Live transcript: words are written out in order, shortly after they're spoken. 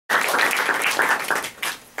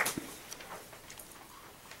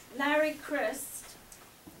Larry Crist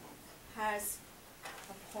has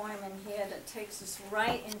a poem in here that takes us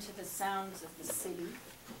right into the sounds of the city.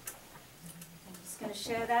 And he's going to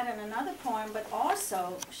share that in another poem, but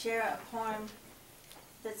also share a poem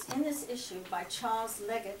that's in this issue by Charles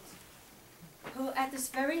Leggett, who at this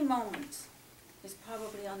very moment is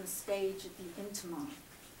probably on the stage at the Intimon,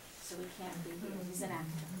 so he can't be here. He's an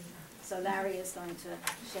actor. So Larry is going to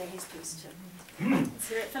share his piece too. Let's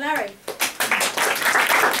hear it for Larry.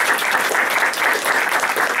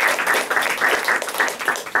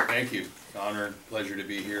 Thank you. It's an honor and pleasure to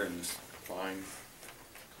be here in this fine,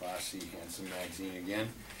 classy, handsome magazine again.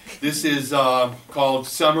 This is called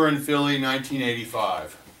Summer in Philly,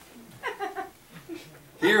 1985.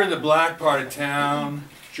 Here in the black part of town,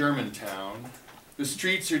 Germantown, the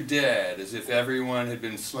streets are dead as if everyone had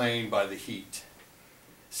been slain by the heat.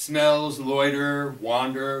 Smells loiter,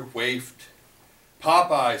 wander, waft.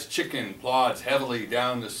 Popeye's chicken plods heavily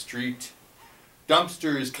down the street.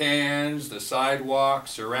 Dumpsters, cans, the sidewalk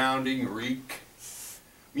surrounding reek.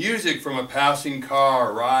 Music from a passing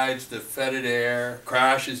car rides the fetid air,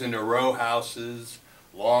 crashes into row houses,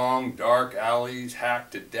 long dark alleys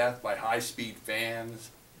hacked to death by high-speed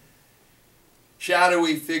fans.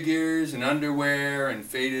 Shadowy figures in underwear and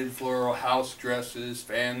faded floral house dresses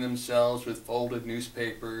fan themselves with folded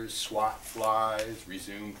newspapers, swat flies,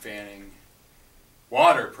 resume fanning.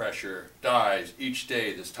 Water pressure dies each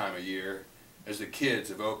day this time of year as the kids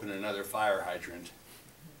have opened another fire hydrant.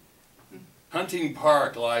 Hunting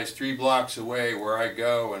Park lies 3 blocks away where I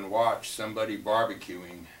go and watch somebody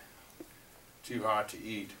barbecuing. Too hot to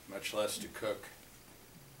eat, much less to cook.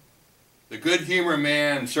 The good humor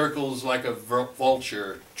man circles like a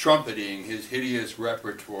vulture, trumpeting his hideous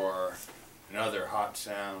repertoire and other hot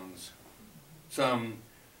sounds. Some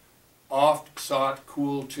oft-sought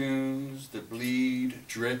cool tunes that bleed,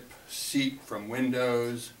 drip, seep from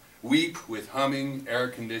windows, weep with humming air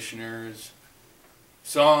conditioners.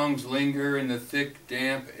 Songs linger in the thick,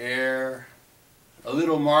 damp air. A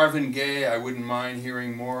little Marvin Gaye I wouldn't mind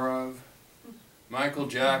hearing more of. Michael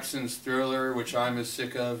Jackson's Thriller, which I'm as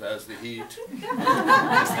sick of as the heat.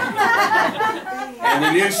 And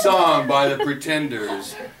the new song by the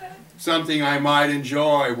Pretenders, something I might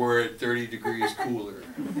enjoy were it 30 degrees cooler.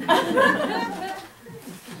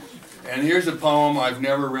 And here's a poem I've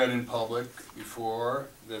never read in public before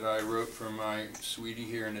that I wrote for my sweetie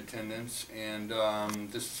here in attendance, and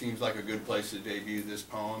this seems like a good place to debut this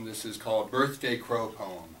poem. This is called Birthday Crow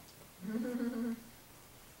Poem.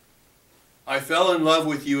 I fell in love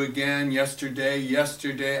with you again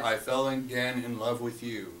yesterday I fell again in love with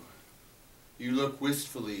you. You look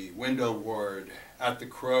wistfully, windowward, at the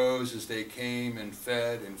crows as they came and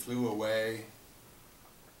fed and flew away.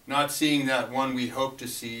 Not seeing that one we hoped to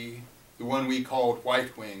see, the one we called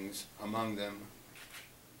White Wings, among them.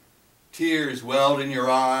 Tears welled in your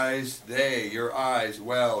eyes, your eyes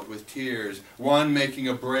welled with tears, one making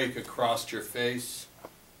a break across your face.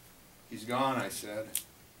 He's gone, I said.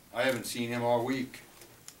 I haven't seen him all week.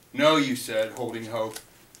 No, you said, holding hope.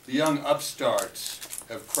 The young upstarts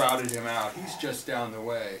have crowded him out. He's just down the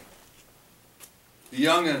way. The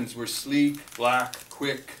young'uns were sleek, black,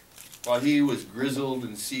 quick, while he was grizzled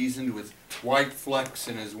and seasoned with white flecks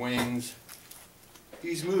in his wings.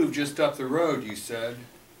 He's moved just up the road, you said,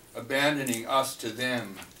 abandoning us to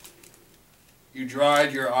them. You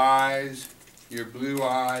dried your eyes, your blue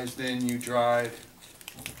eyes, then you dried,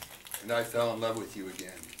 and I fell in love with you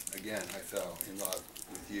again. Again, I fell in love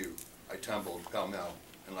with you. I tumbled pell-mell,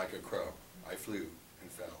 and like a crow, I flew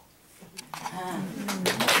and fell.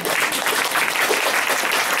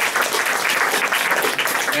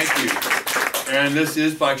 Thank you. And this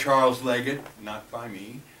is by Charles Leggett, not by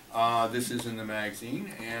me. This is in the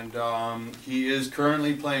magazine, and he is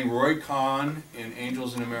currently playing Roy Kahn in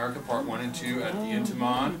Angels in America Part 1 and 2 at the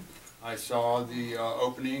Intimon. I saw the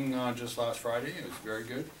opening just last Friday. It was very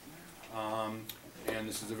good. And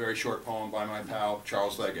this is a very short poem by my pal,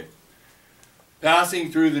 Charles Leggett.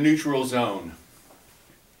 Passing through the neutral zone.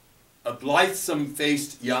 A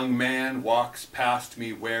blithesome-faced young man walks past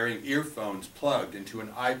me wearing earphones plugged into an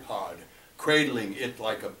iPod, cradling it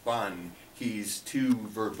like a bun. He's too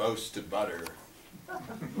verbose to butter.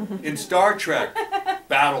 In Star Trek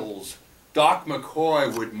battles, Doc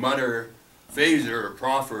McCoy would mutter, phaser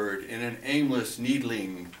proffered in an aimless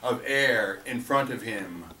needling of air in front of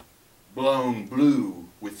him, blown blue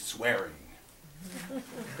with swearing.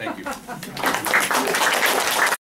 Thank you.